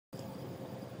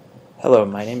Hello,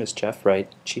 my name is Jeff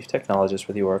Wright, Chief Technologist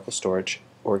with the Oracle Storage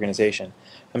Organization.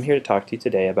 I'm here to talk to you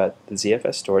today about the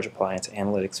ZFS Storage Appliance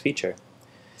Analytics feature.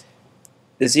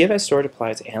 The ZFS Storage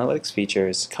Appliance Analytics feature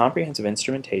is comprehensive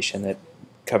instrumentation that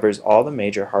covers all the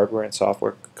major hardware and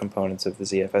software components of the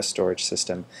ZFS storage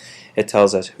system. It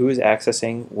tells us who is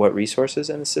accessing what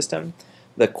resources in the system,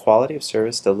 the quality of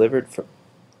service delivered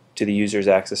to the users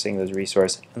accessing those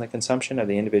resources, and the consumption of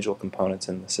the individual components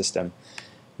in the system.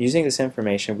 Using this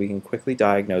information, we can quickly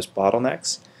diagnose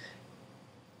bottlenecks,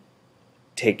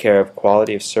 take care of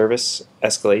quality of service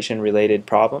escalation related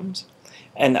problems,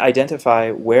 and identify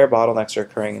where bottlenecks are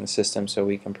occurring in the system so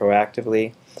we can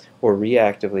proactively or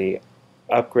reactively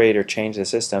upgrade or change the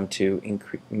system to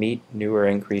meet new or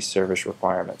increased service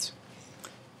requirements.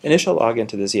 Initial login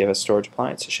to the ZFS storage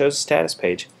appliance shows a status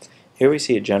page. Here we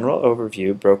see a general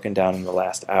overview broken down in the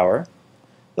last hour,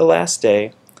 the last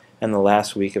day, and the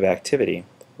last week of activity.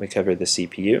 We covered the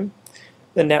CPU,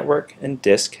 the network, and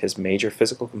disk as major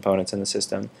physical components in the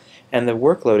system, and the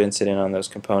workload incident on those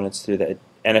components through the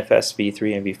Nfs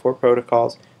v3 and v4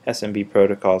 protocols, SMB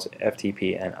protocols,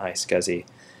 FTP, and iSCSI.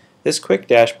 This quick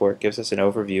dashboard gives us an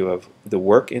overview of the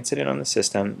work incident on the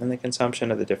system and the consumption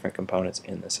of the different components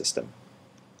in the system.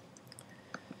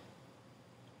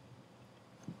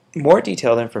 More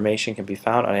detailed information can be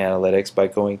found on analytics by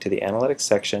going to the analytics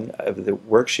section of the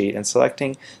worksheet and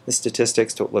selecting the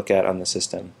statistics to look at on the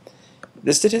system.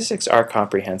 The statistics are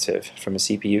comprehensive. From a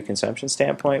CPU consumption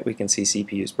standpoint, we can see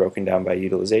CPUs broken down by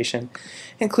utilization,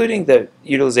 including the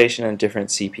utilization in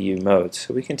different CPU modes.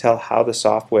 So we can tell how the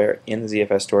software in the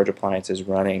ZFS storage appliance is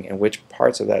running and which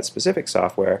parts of that specific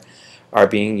software are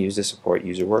being used to support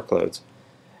user workloads.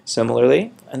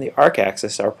 Similarly, on the ARC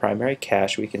axis, our primary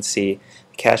cache, we can see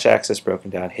cache access broken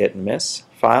down hit and miss,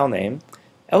 file name,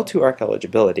 L2 ARC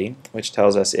eligibility, which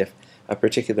tells us if a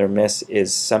particular miss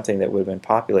is something that would have been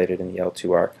populated in the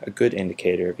L2 ARC, a good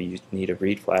indicator of a need of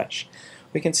read flash.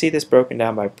 We can see this broken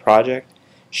down by project,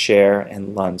 share,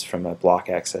 and LUNs from a block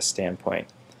access standpoint.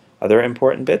 Other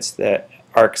important bits, the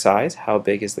ARC size, how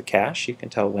big is the cache, you can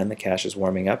tell when the cache is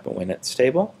warming up and when it's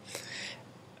stable.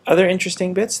 Other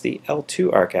interesting bits, the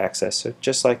L2 ARC access, so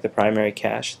just like the primary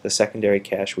cache, the secondary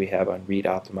cache we have on read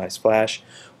optimized flash,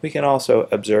 we can also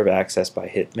observe access by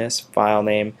hit miss, file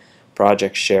name,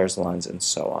 project shares, LUNs, and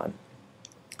so on.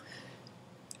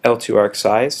 L2 ARC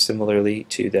size, similarly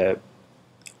to the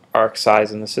ARC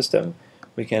size in the system,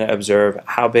 we can observe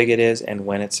how big it is and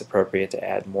when it's appropriate to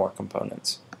add more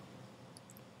components.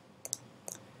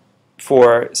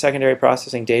 For secondary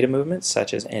processing data movements,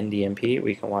 such as NDMP,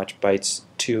 we can watch bytes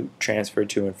transferred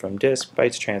to and from disk,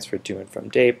 bytes transferred to and from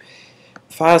tape,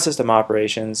 file system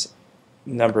operations,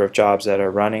 number of jobs that are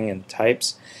running and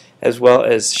types, as well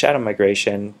as shadow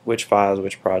migration, which files,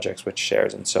 which projects, which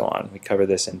shares, and so on. We cover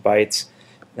this in bytes,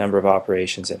 number of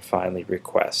operations, and finally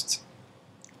requests.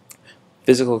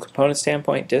 Physical component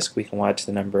standpoint, disk, we can watch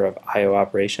the number of I/O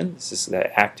operations. This is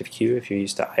the active queue if you're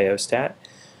used to I/O stat.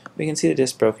 We can see the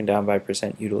disk broken down by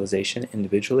 % utilization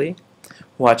individually.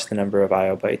 Watch the number of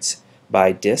I/O bytes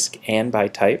by disk and by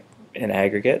type in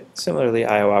aggregate. Similarly,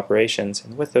 I/O operations,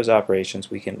 and with those operations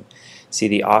we can see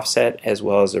the offset as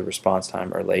well as the response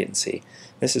time or latency.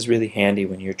 This is really handy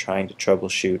when you're trying to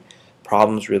troubleshoot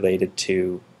problems related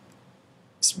to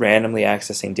randomly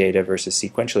accessing data versus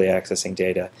sequentially accessing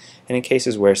data, and in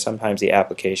cases where sometimes the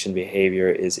application behavior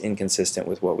is inconsistent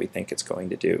with what we think it's going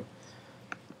to do.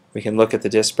 We can look at the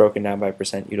disk broken down by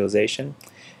 % utilization.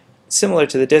 Similar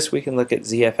to the disk, we can look at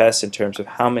ZFS in terms of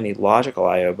how many logical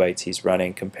I/O bytes he's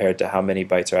running compared to how many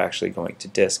bytes are actually going to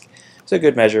disk. It's a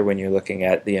good measure when you're looking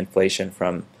at the inflation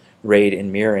from RAID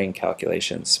and mirroring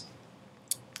calculations.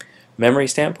 Memory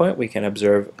standpoint, we can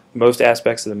observe most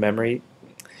aspects of the memory,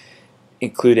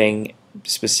 including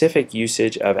specific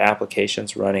usage of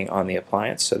applications running on the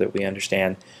appliance so that we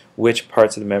understand which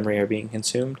parts of the memory are being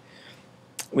consumed.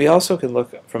 We also can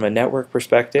look from a network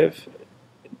perspective,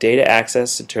 data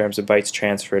access in terms of bytes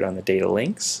transferred on the data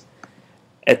links,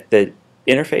 at the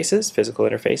interfaces, physical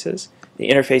interfaces, the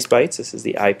interface bytes, this is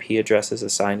the IP addresses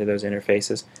assigned to those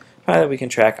interfaces. Finally, we can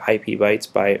track IP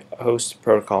bytes by host,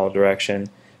 protocol direction,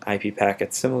 IP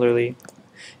packets. Similarly, in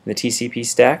the TCP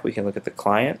stack, we can look at the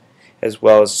client as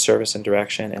well as service and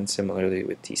direction, and similarly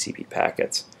with TCP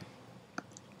packets.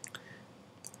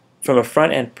 From a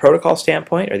front-end protocol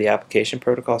standpoint, or the application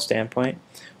protocol standpoint,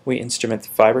 we instrument the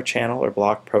fiber channel or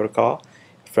block protocol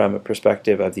from a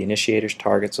perspective of the initiators,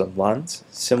 targets, and LUNs.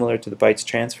 Similar to the bytes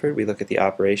transferred, we look at the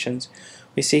operations.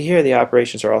 We see here the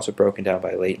operations are also broken down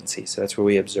by latency, so that's where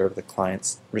we observe the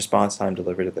client's response time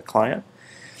delivered to the client.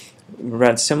 We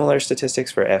run similar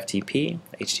statistics for FTP,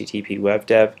 HTTP Web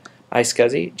Dev,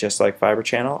 iSCSI, just like Fiber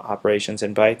Channel, Operations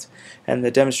in bytes, and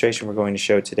the demonstration we're going to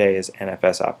show today is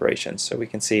Nfs Operations. So we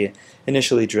can see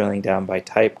initially drilling down by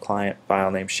type, client,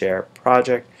 file name, share,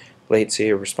 project,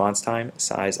 latency or response time,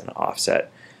 size, and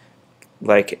offset.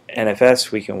 Like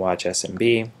NFS, we can watch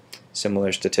SMB,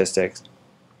 similar statistics,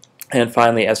 and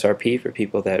finally SRP for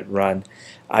people that run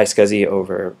iSCSI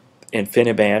over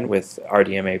InfiniBand with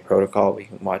RDMA protocol. We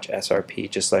can watch SRP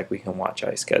just like we can watch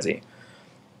iSCSI.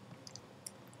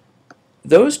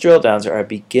 Those drill downs are a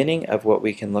beginning of what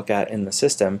we can look at in the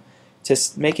system. To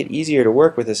make it easier to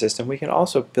work with the system, we can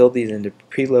also build these into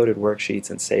preloaded worksheets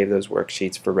and save those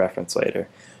worksheets for reference later.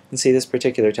 You can see this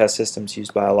particular test system is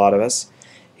used by a lot of us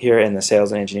here in the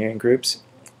sales and engineering groups,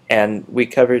 and we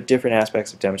cover different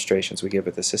aspects of demonstrations we give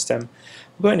with the system.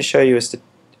 I'm going to show you a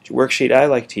worksheet I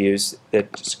like to use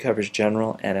that just covers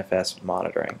general NFS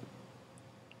monitoring.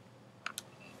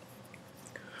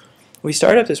 We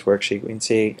start up this worksheet. We can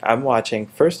see I'm watching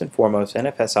first and foremost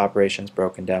NFS operations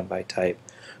broken down by type.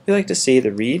 We like to see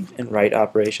the read and write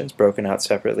operations broken out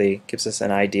separately. Gives us an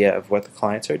idea of what the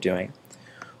clients are doing.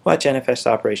 Watch NFS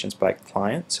operations by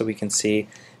client so we can see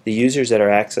the users that are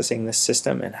accessing this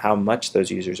system and how much those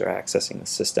users are accessing the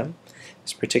system. In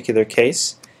this particular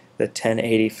case, the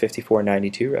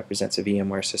 1080-5492 represents a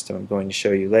VMware system I'm going to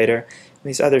show you later. And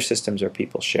these other systems are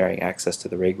people sharing access to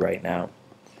the rig right now.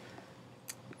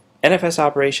 NFS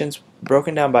operations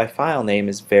broken down by file name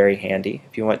is very handy.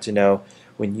 If you want to know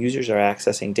when users are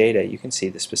accessing data, you can see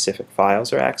the specific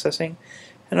files they're accessing.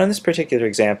 And on this particular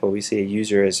example, we see a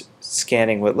user is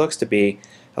scanning what looks to be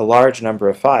a large number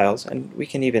of files, and we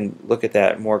can even look at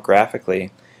that more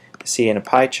graphically to see in a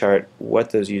pie chart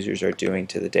what those users are doing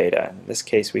to the data. In this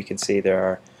case, we can see there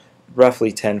are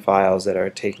roughly 10 files that are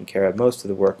taking care of most of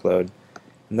the workload,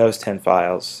 and those 10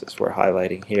 files, as we're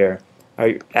highlighting here,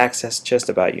 are accessed just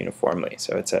about uniformly.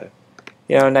 So it's a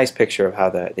nice picture of how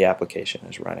the application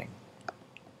is running.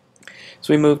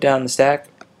 So we move down the stack,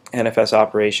 NFS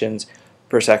operations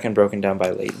per second broken down by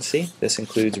latency. This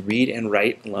includes read and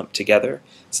write lumped together.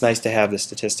 It's nice to have the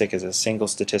statistic as a single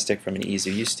statistic from an ease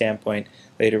of use standpoint.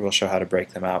 Later we'll show how to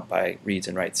break them out by reads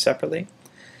and writes separately.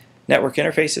 Network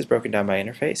interfaces broken down by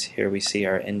interface. Here we see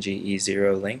our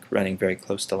NGE0 link running very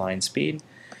close to line speed.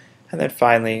 And then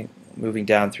finally, moving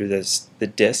down through the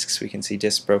disks, we can see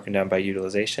disks broken down by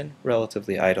utilization,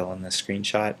 relatively idle on this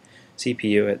screenshot.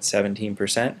 CPU at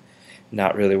 17%,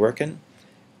 not really working.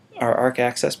 Our ARC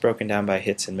access broken down by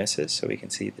hits and misses, so we can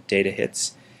see the data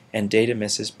hits and data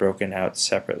misses broken out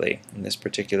separately. In this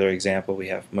particular example, we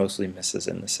have mostly misses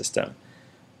in the system.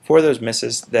 For those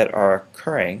misses that are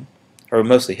occurring, or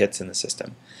mostly hits in the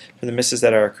system, for the misses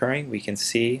that are occurring, we can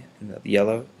see in the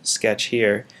yellow sketch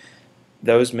here,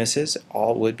 those misses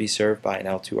all would be served by an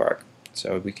L2 ARC.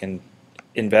 So we can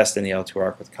invest in the L2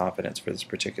 ARC with confidence for this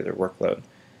particular workload.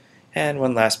 And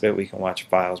one last bit, we can watch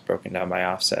files broken down by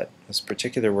offset. This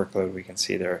particular workload, we can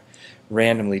see they're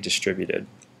randomly distributed.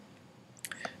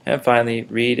 And finally,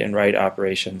 read and write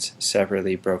operations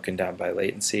separately broken down by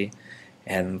latency.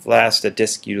 And last, a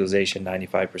disk utilization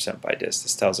 95% by disk.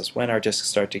 This tells us when our disks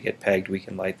start to get pegged, we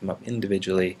can light them up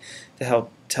individually to help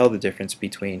tell the difference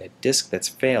between a disk that's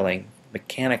failing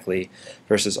mechanically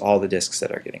versus all the disks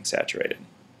that are getting saturated.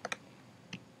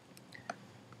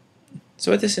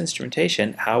 So with this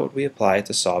instrumentation, how would we apply it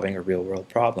to solving a real-world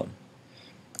problem?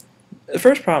 The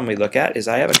first problem we look at is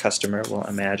I have a customer, we'll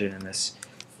imagine in this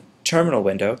terminal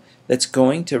window, that's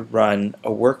going to run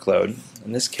a workload.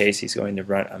 In this case, he's going to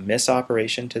run a miss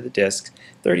operation to the disks,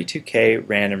 32K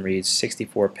random reads,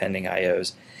 64 pending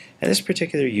IOs. And this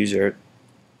particular user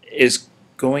is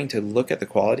going to look at the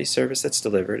quality service that's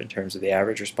delivered in terms of the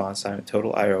average response time and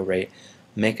total IO rate,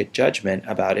 make a judgment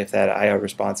about if that IO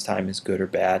response time is good or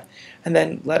bad, and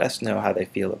then let us know how they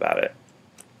feel about it.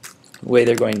 The way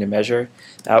they're going to measure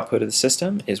the output of the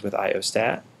system is with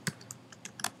IOstat.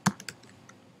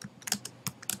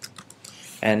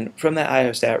 And from that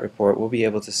IOstat report, we'll be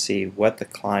able to see what the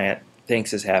client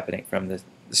thinks is happening from the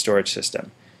storage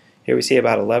system. Here we see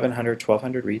about 1,100,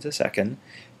 1,200 reads a second.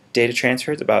 Data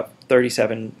transfer is about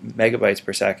 37 megabytes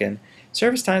per second.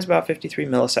 Service time is about 53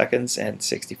 milliseconds and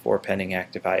 64 pending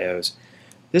active IOs.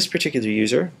 This particular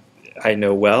user, I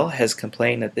know well, has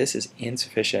complained that this is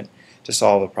insufficient to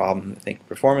solve a problem. I think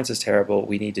performance is terrible.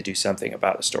 We need to do something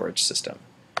about the storage system.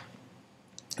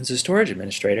 As a storage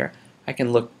administrator, I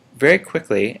can look very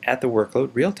quickly at the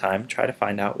workload real time, try to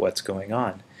find out what's going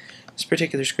on. This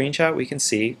particular screenshot, we can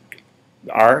see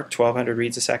our 1,200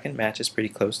 reads a second matches pretty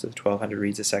close to the 1,200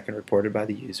 reads a second reported by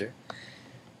the user.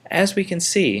 As we can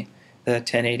see, the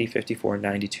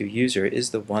 1080-5492 user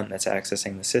is the one that's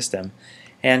accessing the system,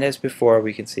 and as before,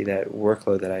 we can see that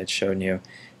workload that I had shown you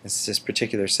It's this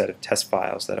particular set of test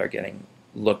files that are getting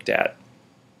looked at.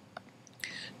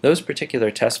 Those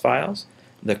particular test files,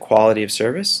 the quality of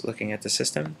service, looking at the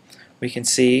system, we can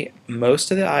see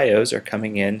most of the IOs are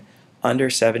coming in under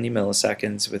 70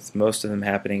 milliseconds, with most of them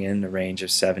happening in the range of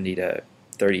 70 to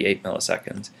 38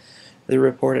 milliseconds. The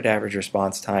reported average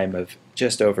response time of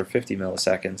just over 50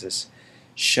 milliseconds is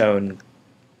shown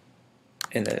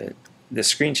in the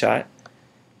screenshot,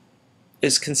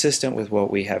 is consistent with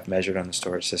what we have measured on the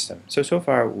storage system. So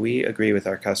far we agree with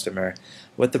our customer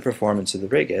what the performance of the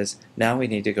rig is. Now we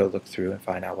need to go look through and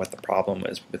find out what the problem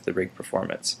is with the rig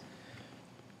performance.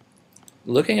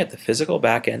 Looking at the physical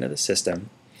back end of the system,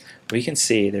 we can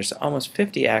see there's almost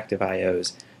 50 active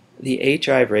IOs. The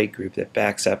 8-drive RAID group that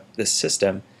backs up the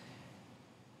system,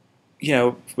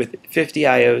 with 50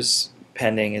 IOs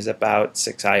pending, is about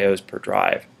 6 IOs per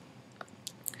drive.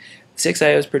 6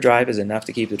 IOs per drive is enough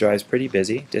to keep the drives pretty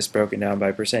busy. Disk broken down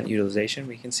by percent utilization,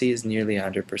 we can see, is nearly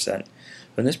 100%.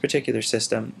 In this particular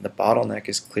system, the bottleneck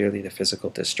is clearly the physical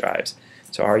disk drives.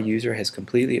 So our user has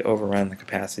completely overrun the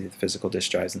capacity of the physical disk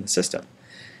drives in the system.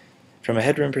 From a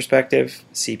headroom perspective,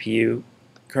 CPU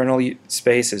kernel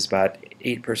space is about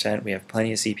 8%. We have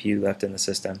plenty of CPU left in the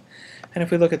system. And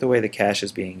if we look at the way the cache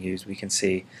is being used, we can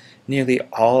see nearly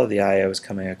all of the IOs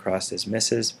coming across as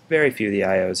misses. Very few of the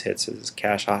IOs hits as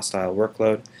cache hostile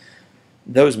workload.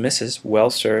 Those misses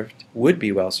would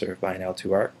be well served by an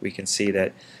L2 ARC. We can see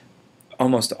that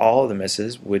almost all of the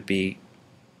misses would be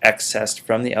accessed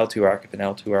from the L2 ARC if an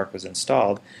L2 ARC was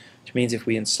installed, which means if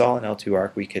we install an L2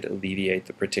 ARC, we could alleviate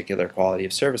the particular quality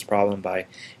of service problem by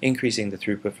increasing the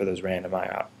throughput for those random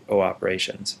I/O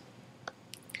operations.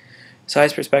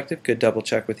 Size perspective, good double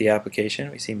check with the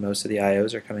application. We see most of the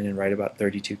IOs are coming in right about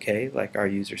 32K, like our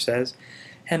user says.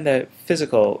 And the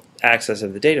physical access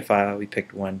of the data file, we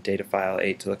picked one data file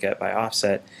 8 to look at by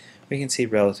offset. We can see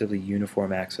relatively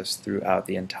uniform access throughout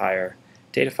the entire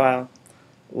data file.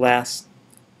 Last,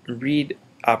 read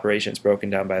operations broken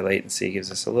down by latency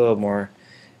gives us a little more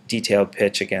detailed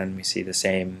pitch. Again, we see the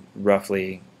same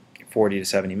roughly 40 to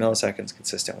 70 milliseconds,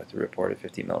 consistent with the reported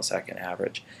 50 millisecond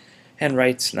average. And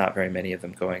writes, not very many of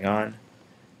them going on.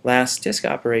 Last, disk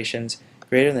operations,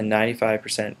 greater than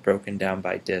 95% broken down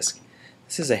by disk.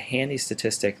 This is a handy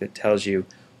statistic that tells you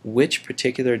which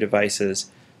particular devices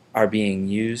are being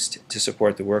used to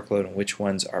support the workload and which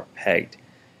ones are pegged.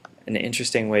 An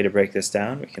interesting way to break this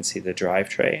down, we can see the drive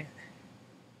tray,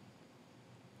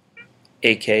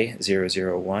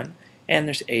 AK001, and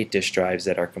there's 8 disk drives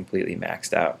that are completely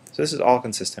maxed out. So this is all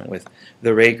consistent with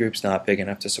the RAID groups not big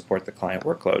enough to support the client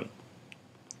workload.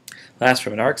 Last,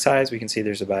 from an ARC size, we can see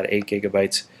there's about 8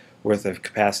 gigabytes worth of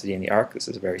capacity in the ARC. This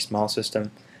is a very small system.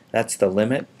 That's the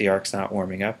limit. The ARC's not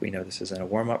warming up. We know this isn't a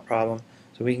warm-up problem.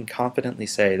 So we can confidently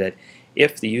say that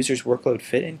if the user's workload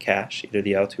fit in cache, either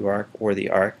the L2 ARC or the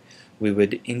ARC, we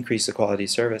would increase the quality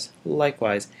of service.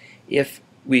 Likewise, if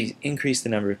we increase the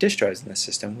number of disk drives in the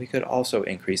system, we could also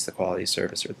increase the quality of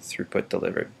service or the throughput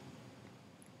delivered.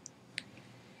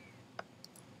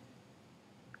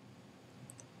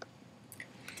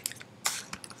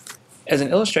 As an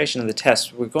illustration of the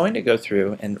test, we're going to go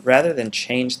through and rather than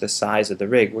change the size of the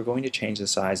rig, we're going to change the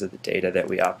size of the data that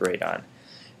we operate on.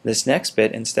 This next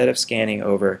bit, instead of scanning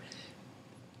over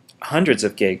hundreds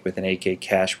of gig with an 8 gig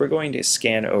cache, we're going to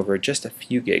scan over just a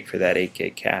few gig for that 8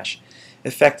 gig cache.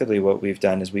 Effectively what we've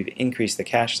done is we've increased the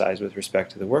cache size with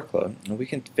respect to the workload, and we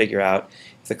can figure out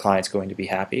if the client's going to be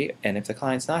happy, and if the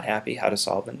client's not happy, how to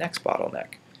solve the next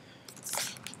bottleneck.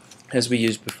 As we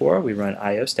used before, we run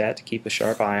IOstat to keep a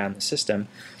sharp eye on the system.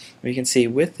 We can see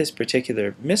with this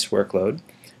particular miss workload,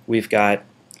 we've got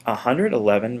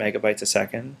 111 megabytes a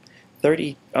second,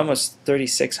 almost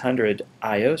 3,600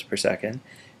 IOs per second,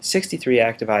 63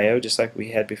 active IO just like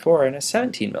we had before, and a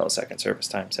 17 millisecond service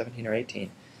time, 17 or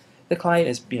 18. The client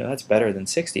is, that's better than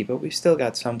 60, but we've still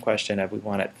got some question of we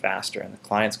want it faster, and the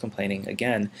client's complaining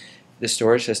again, the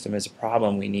storage system is a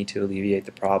problem, we need to alleviate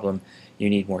the problem, you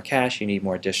need more cache, you need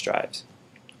more disk drives.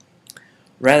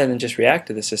 Rather than just react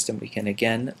to the system, we can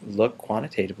again look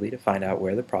quantitatively to find out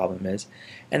where the problem is,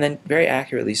 and then very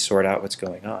accurately sort out what's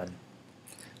going on.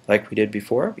 Like we did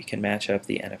before, we can match up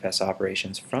the Nfs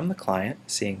operations from the client,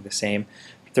 seeing the same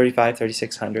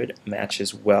 35-3600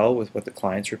 matches well with what the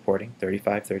client's reporting,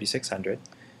 35-3600.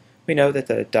 We know that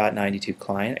the .92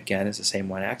 client, again, is the same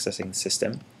one accessing the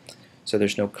system, so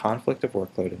there's no conflict of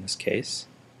workload in this case.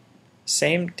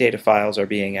 Same data files are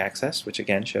being accessed, which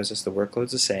again shows us the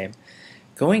workload's the same.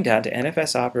 Going down to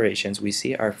Nfs Operations, we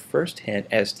see our first hint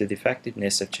as to the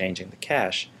effectiveness of changing the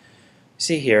cache.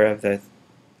 See here of the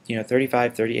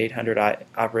 3,800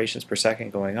 operations per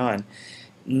second going on,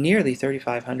 nearly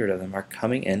 3,500 of them are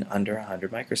coming in under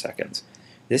 100 microseconds.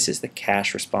 This is the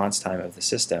cache response time of the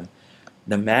system.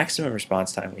 The maximum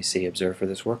response time we see observed for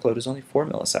this workload is only 4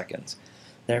 milliseconds.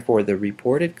 Therefore, the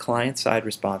reported client-side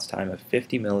response time of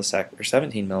 50 milliseconds or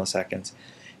 17 milliseconds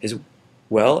is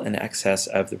well in excess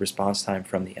of the response time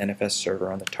from the NFS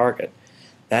server on the target.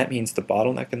 That means the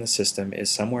bottleneck in the system is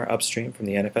somewhere upstream from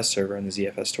the NFS server and the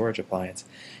ZFS storage appliance,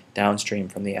 downstream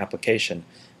from the application.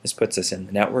 This puts us in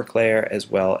the network layer as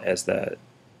well as the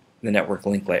network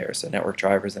link layers, the network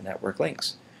drivers and network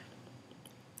links.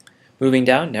 Moving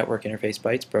down, network interface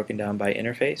bytes broken down by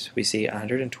interface, we see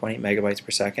 120 megabytes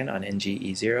per second on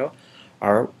NGE0,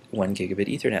 our 1 gigabit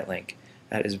Ethernet link.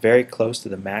 That is very close to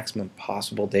the maximum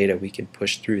possible data we can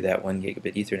push through that 1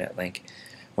 gigabit Ethernet link.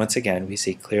 Once again, we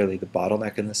see clearly the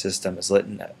bottleneck in the system is lit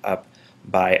up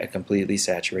by a completely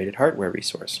saturated hardware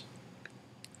resource.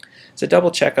 So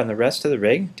double check on the rest of the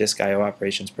rig, disk I/O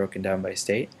operations broken down by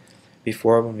state.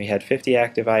 Before, when we had 50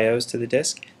 active I/Os to the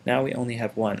disk, now we only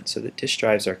have 1, so the disk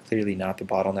drives are clearly not the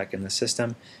bottleneck in the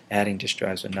system. Adding disk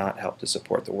drives would not help to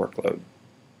support the workload.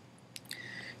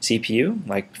 CPU,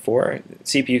 like before,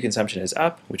 CPU consumption is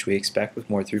up, which we expect with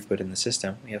more throughput in the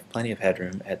system. We have plenty of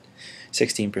headroom at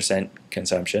 16%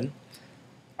 consumption.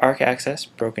 Arc access,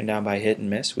 broken down by hit and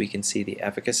miss, we can see the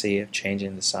efficacy of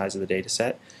changing the size of the data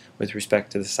set with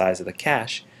respect to the size of the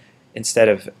cache. Instead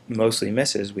of mostly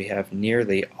misses, we have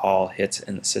nearly all hits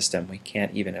in the system. We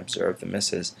can't even observe the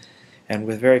misses. And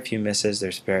with very few misses,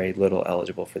 there's very little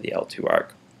eligible for the L2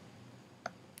 arc.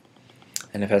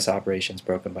 Nfs operations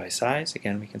broken by size.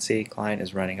 Again, we can see client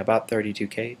is running about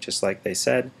 32K, just like they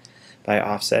said. By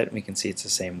offset, we can see it's the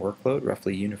same workload,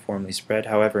 roughly uniformly spread.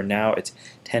 However, now it's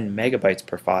 10 megabytes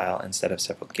per file instead of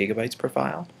several gigabytes per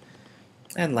file.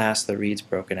 And last, the reads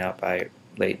broken out by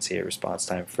latency at response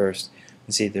time first. You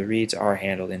can see the reads are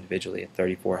handled individually at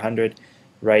 3400,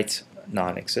 writes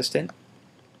non-existent.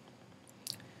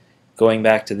 Going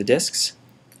back to the disks,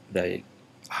 the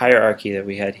hierarchy that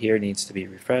we had here needs to be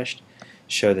refreshed.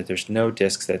 Show that there's no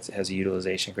disks that has a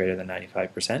utilization greater than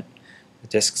 95%. The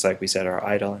disks, like we said, are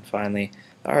idle. And finally,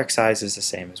 the arc size is the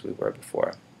same as we were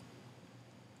before.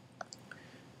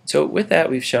 So with that,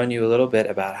 we've shown you a little bit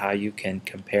about how you can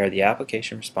compare the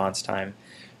application response time,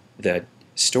 the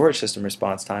storage system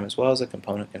response time, as well as the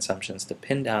component consumptions to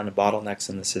pin down the bottlenecks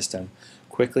in the system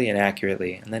quickly and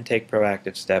accurately, and then take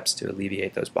proactive steps to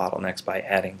alleviate those bottlenecks by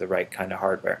adding the right kind of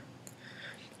hardware.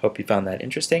 Hope you found that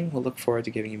interesting. We'll look forward to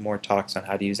giving you more talks on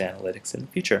how to use analytics in the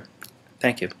future.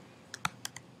 Thank you.